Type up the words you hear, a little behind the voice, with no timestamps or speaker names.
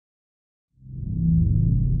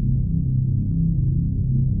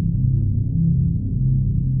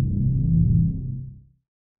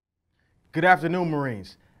Good afternoon,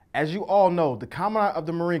 Marines. As you all know, the Commandant of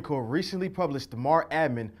the Marine Corps recently published the MAR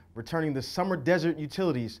Admin returning the summer desert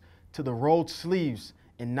utilities to the rolled sleeves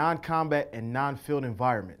in non-combat and non-field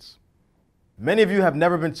environments. Many of you have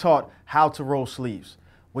never been taught how to roll sleeves.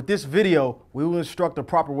 With this video, we will instruct the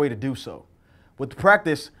proper way to do so. With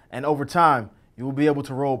practice and over time, you will be able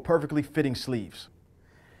to roll perfectly fitting sleeves.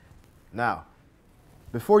 Now,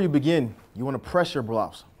 before you begin, you want to press your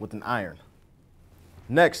blouse with an iron.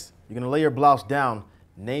 Next, you're going to lay your blouse down,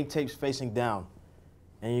 name tapes facing down,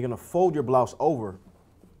 and you're going to fold your blouse over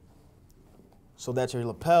so that your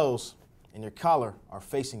lapels and your collar are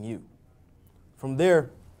facing you. From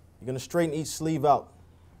there, you're going to straighten each sleeve out.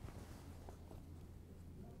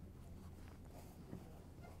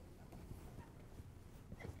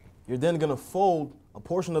 You're then going to fold a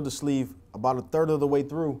portion of the sleeve about a third of the way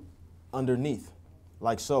through underneath,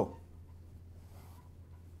 like so.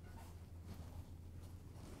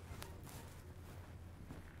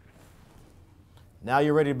 Now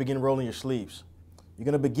you're ready to begin rolling your sleeves. You're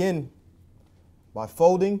going to begin by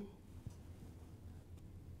folding,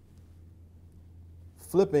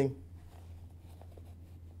 flipping,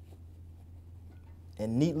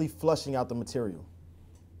 and neatly flushing out the material.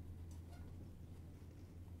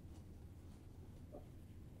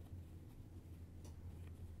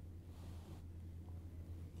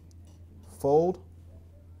 Fold,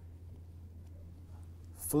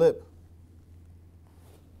 flip,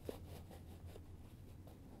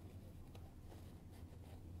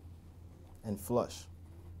 and flush.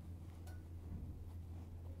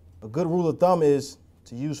 A good rule of thumb is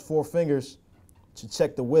to use 4 fingers to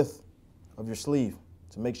check the width of your sleeve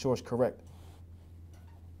to make sure it's correct.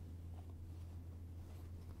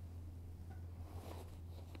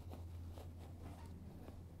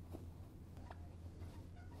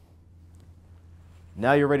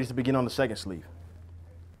 Now you're ready to begin on the second sleeve.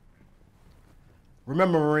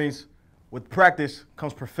 Remember, Marines, with practice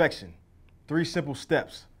comes perfection. 3 simple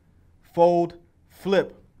steps: fold,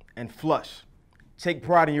 flip, and flush. Take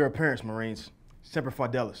pride in your appearance, Marines. Semper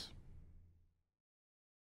Fidelis.